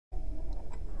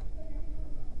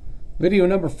Video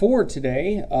number 4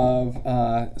 today of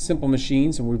simple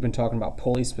machines, and we've been talking about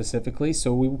pulleys specifically.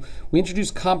 So we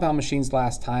introduced compound machines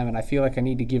last time, and I feel like I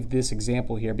need to give this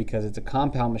example here because it's a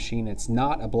compound machine. It's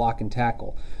not a block and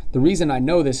tackle. The reason I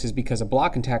know this is because a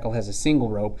block and tackle has a single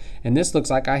rope, and this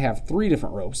looks like I have 3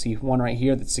 different ropes. See, one right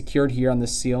here that's secured here on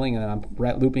this ceiling, and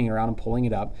I'm looping it around and pulling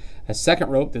it up. A second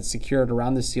rope that's secured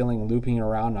around the ceiling and looping it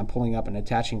around, and I'm pulling up and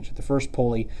attaching it to the first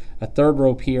pulley. A third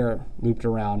rope here looped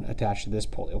around attached to this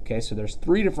pulley. Okay, so there's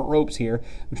 3 different ropes here,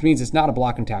 which means it's not a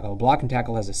block and tackle. A block and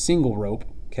tackle has a single rope,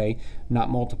 okay, not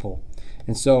multiple.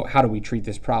 And so how do we treat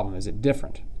this problem? Is it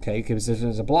different? Okay, because if it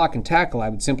was a block and tackle, I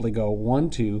would simply go 1,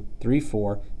 2, 3,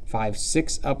 4, 5,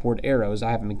 6 upward arrows.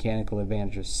 I have a mechanical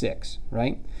advantage of 6,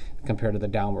 right? Compared to the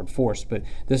downward force. But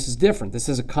this is different. This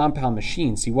is a compound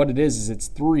machine. See, what it is it's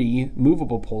 3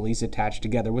 movable pulleys attached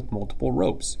together with multiple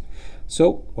ropes.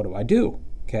 So what do?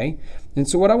 Okay, and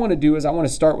so what I want to do is I want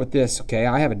to start with this. Okay,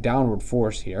 I have a downward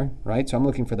force here, right? So I'm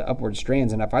looking for the upward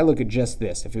strands, and if I look at just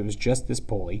this, if it was just this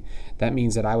pulley, that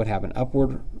means that I would have an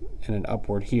upward and an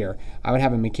upward here. I would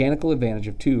have a mechanical advantage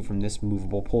of 2 from this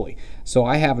movable pulley. So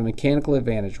I have a mechanical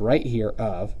advantage right here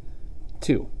of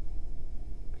 2.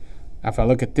 If I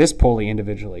look at this pulley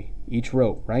individually, each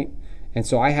rope, right? And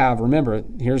so I have, remember,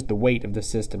 here's the weight of the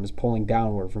system is pulling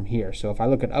downward from here. So if I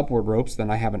look at upward ropes,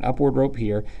 then I have an upward rope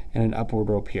here and an upward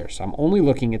rope here. So I'm only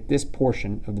looking at this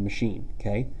portion of the machine,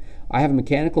 okay? I have a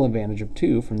mechanical advantage of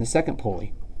 2 from the second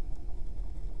pulley.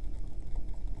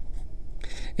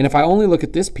 And if I only look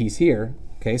at this piece here,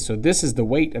 okay, so this is the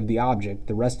weight of the object,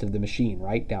 the rest of the machine,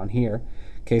 right, down here.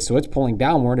 Okay, so it's pulling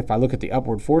downward. If I look at the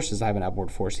upward forces, I have an upward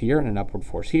force here and an upward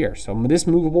force here. So this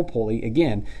movable pulley,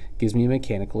 again, gives me a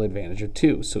mechanical advantage of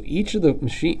 2. So each of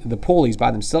the pulleys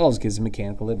by themselves gives a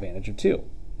mechanical advantage of 2.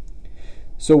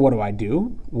 So what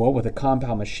do? Well, with a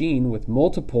compound machine with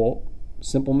multiple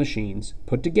simple machines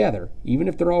put together, even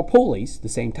if they're all pulleys, the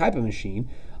same type of machine,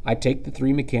 I take the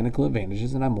 3 mechanical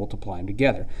advantages and I multiply them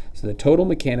together. So the total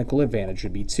mechanical advantage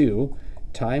would be 2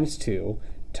 times 2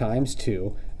 times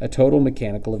 2, a total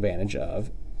mechanical advantage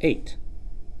of 8.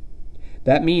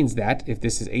 That means that if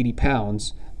this is 80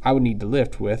 pounds, I would need to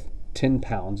lift with 10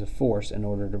 pounds of force in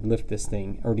order to lift this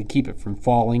thing, or to keep it from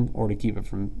falling, or to keep it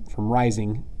from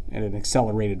rising at an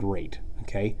accelerated rate,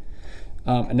 okay?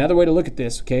 Another way to look at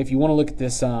this, okay, if you want to look at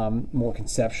this more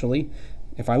conceptually,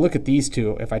 if I look at these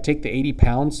two, if I take the 80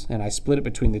 pounds and I split it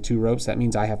between the 2 ropes, that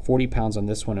means I have 40 pounds on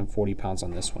this one and 40 pounds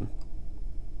on this one.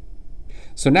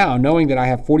 So now, knowing that I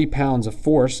have 40 pounds of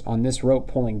force on this rope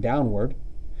pulling downward,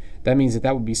 that means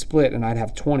that would be split and I'd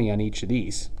have 20 on each of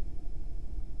these.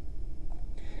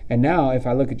 And now, if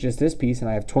I look at just this piece and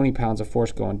I have 20 pounds of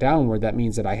force going downward, that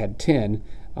means that I had 10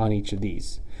 on each of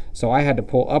these. So I had to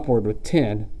pull upward with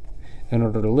 10 in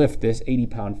order to lift this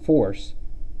 80-pound force,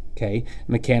 okay,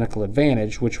 mechanical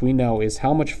advantage, which we know is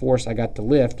how much force I got to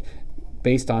lift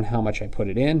based on how much I put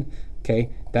it in.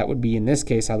 Okay, that would be, in this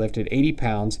case, I lifted 80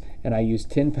 pounds and I used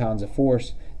 10 pounds of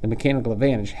force. The mechanical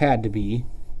advantage had to be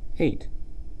 8.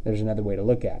 There's another way to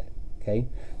look at it. Okay,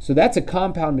 so that's a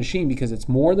compound machine because it's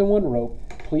more than one rope.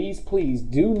 Please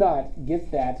do not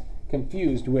get that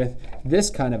confused with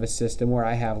this kind of a system where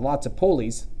I have lots of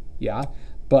pulleys, yeah,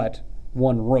 but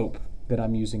one rope that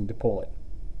I'm using to pull it.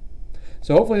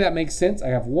 So hopefully that makes sense. I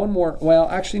have one more. Well,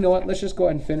 actually, you know what? Let's just go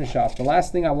ahead and finish off. The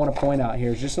last thing I want to point out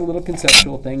here is just a little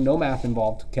conceptual thing, no math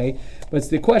involved, okay? But it's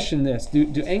the question this,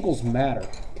 do angles matter,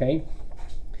 okay?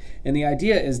 And the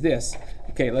idea is this.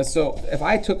 Okay, so if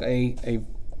I took a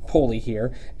pulley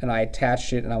here and I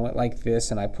attached it and I went like this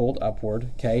and I pulled upward,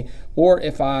 okay? Or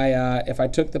if I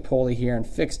took the pulley here and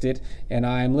fixed it and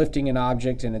I'm lifting an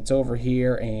object and it's over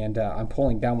here and I'm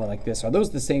pulling downward like this, are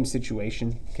those the same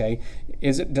situation, okay?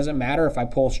 Does it matter if I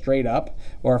pull straight up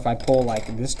or if I pull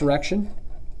like this direction,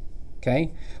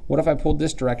 okay? What if I pulled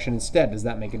this direction instead? Does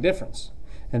that make a difference?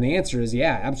 And the answer is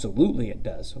yeah, absolutely it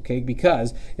does, okay?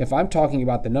 Because if I'm talking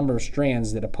about the number of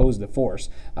strands that oppose the force,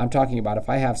 I'm talking about if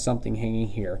I have something hanging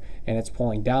here and it's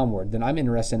pulling downward, then I'm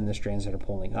interested in the strands that are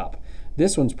pulling up.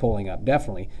 This one's pulling up,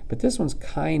 definitely, but this one's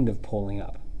kind of pulling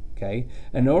up, okay?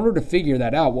 And in order to figure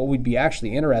that out, what we'd be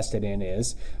actually interested in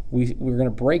is we're going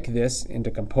to break this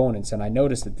into components, and I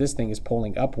notice that this thing is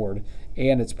pulling upward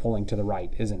and it's pulling to the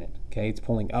right, isn't it? Okay, it's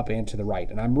pulling up and to the right,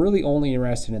 and I'm really only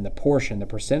interested in the portion, the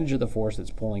percentage of the force that's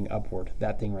pulling upward,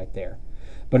 that thing right there.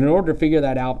 But in order to figure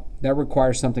that out, that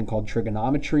requires something called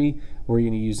trigonometry, where you're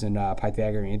going to use a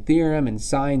Pythagorean theorem and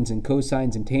sines and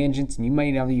cosines and tangents, and you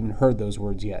might not have even heard those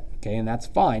words yet, okay? And that's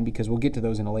fine because we'll get to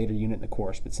those in a later unit in the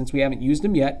course. But since we haven't used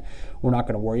them yet, we're not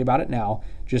going to worry about it now.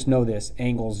 Just know this,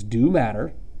 angles do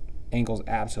matter. Angles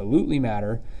absolutely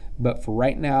matter, But for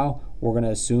right now, we're going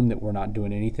to assume that we're not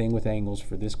doing anything with angles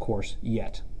for this course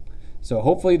yet. So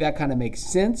hopefully that kind of makes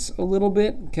sense a little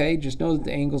bit. Okay, just know that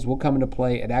the angles will come into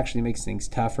play. It actually makes things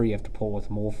tougher. You have to pull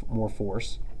with more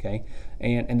force. Okay,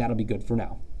 and that'll be good for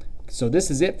now. So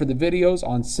this is it for the videos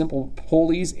on simple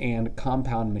pulleys and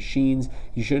compound machines.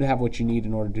 You should have what you need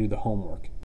in order to do the homework.